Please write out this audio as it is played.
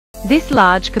This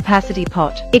large capacity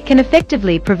pot, it can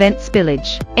effectively prevent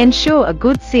spillage, ensure a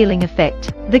good sealing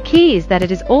effect. The key is that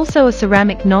it is also a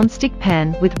ceramic non-stick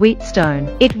pan with wheat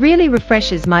stone. It really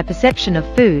refreshes my perception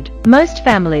of food. Most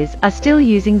families are still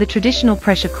using the traditional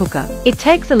pressure cooker. It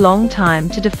takes a long time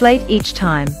to deflate each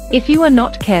time. If you are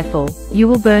not careful, you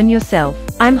will burn yourself.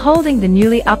 I'm holding the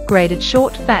newly upgraded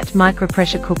short fat micro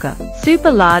pressure cooker.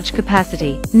 Super large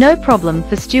capacity. No problem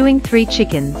for stewing 3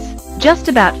 chickens. Just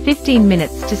about 15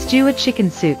 minutes to stew a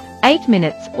chicken soup. 8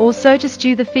 minutes or so to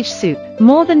stew the fish soup.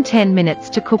 More than 10 minutes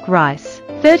to cook rice.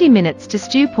 30 minutes to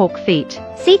stew pork feet.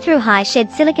 See-through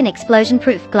high-shed silicone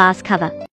explosion-proof glass cover.